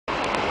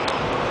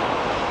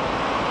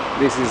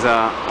This is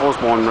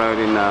Osborne Road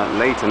in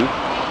Leighton.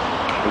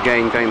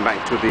 Again, going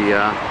back to the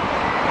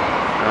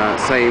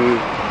same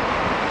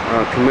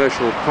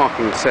commercial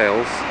parking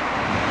sales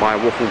by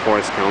Waltham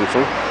Forest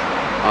Council.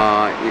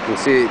 You can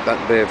see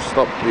that they've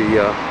stopped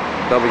the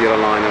double yellow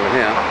line over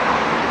here,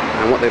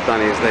 and what they've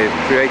done is they've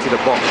created a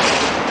box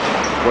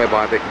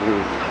whereby they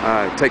can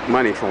take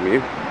money from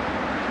you,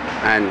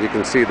 and you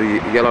can see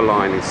the yellow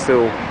line is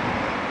still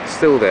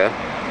there,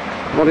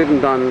 not even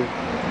done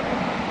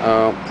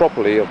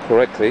properly or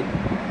correctly.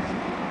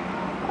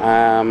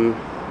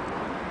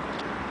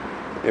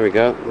 Here we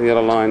go, the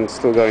yellow line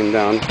still going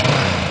down,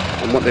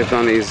 and what they've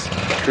done is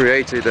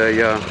created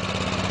a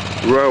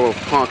row of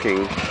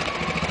parking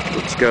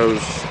which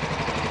goes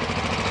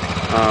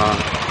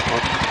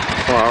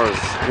as far as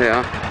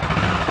here.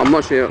 I'm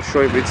not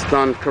sure if it's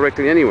done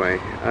correctly anyway.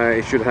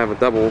 It should have a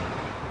double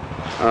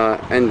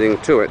ending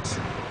to it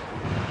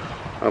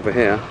over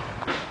here,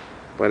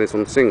 but it's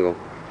on single.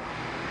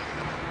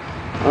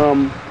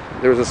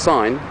 There is a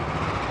sign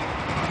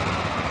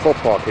for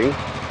parking,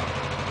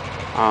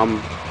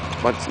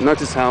 but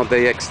notice how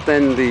they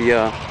extend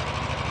the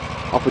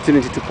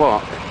opportunity to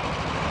park,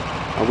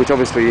 which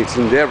obviously it's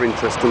in their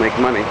interest to make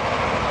money,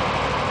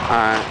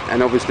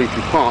 and obviously if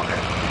you park,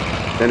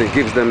 then it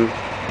gives them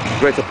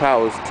greater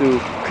powers to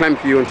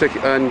clamp you and take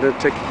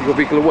your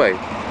vehicle away.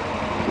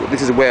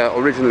 This is where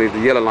originally the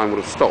yellow line would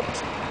have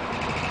stopped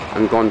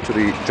and gone to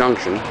the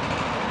junction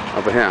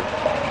over here,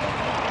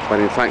 but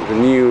in fact the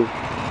new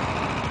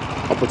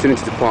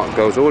opportunity to park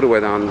goes all the way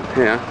down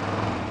here,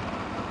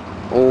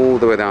 all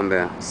the way down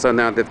there. So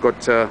now they've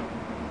got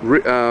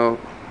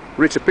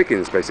richer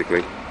pickings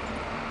basically.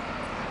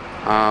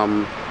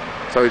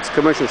 So it's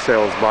commercial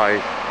sales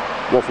by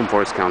Waltham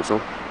Forest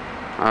Council,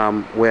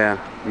 where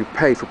you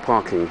pay for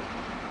parking,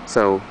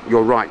 so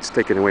your rights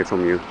taken away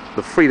from you,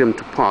 the freedom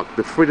to park,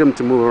 the freedom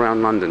to move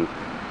around London.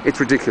 It's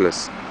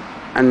ridiculous,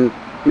 and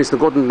Mr.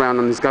 Gordon Brown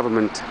and his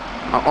government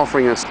are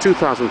offering us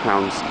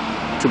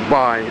 £2,000 to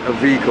buy a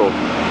vehicle,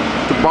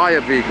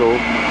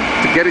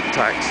 to get it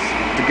taxed,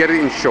 to get it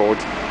insured,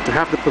 to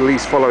have the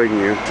police following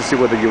you to see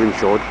whether you're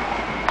insured,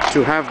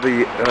 to have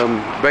the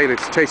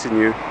bailiffs chasing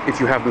you if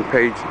you haven't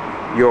paid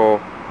your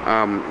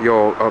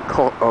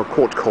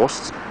court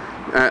costs,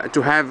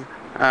 to have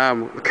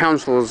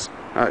councils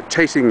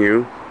chasing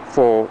you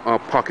for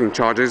parking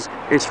charges.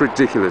 It's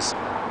ridiculous.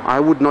 I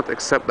would not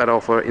accept that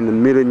offer in the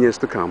million years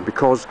to come,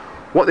 because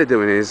what they're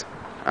doing is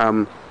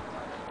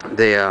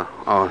they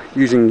are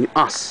using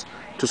us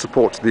to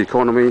support the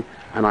economy,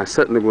 and I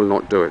certainly will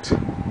not do it.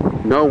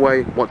 No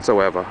way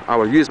whatsoever. I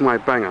will use my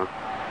banger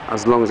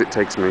as long as it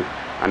takes me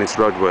and it's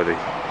roadworthy.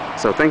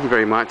 So thank you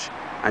very much,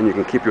 and you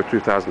can keep your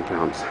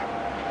 £2,000.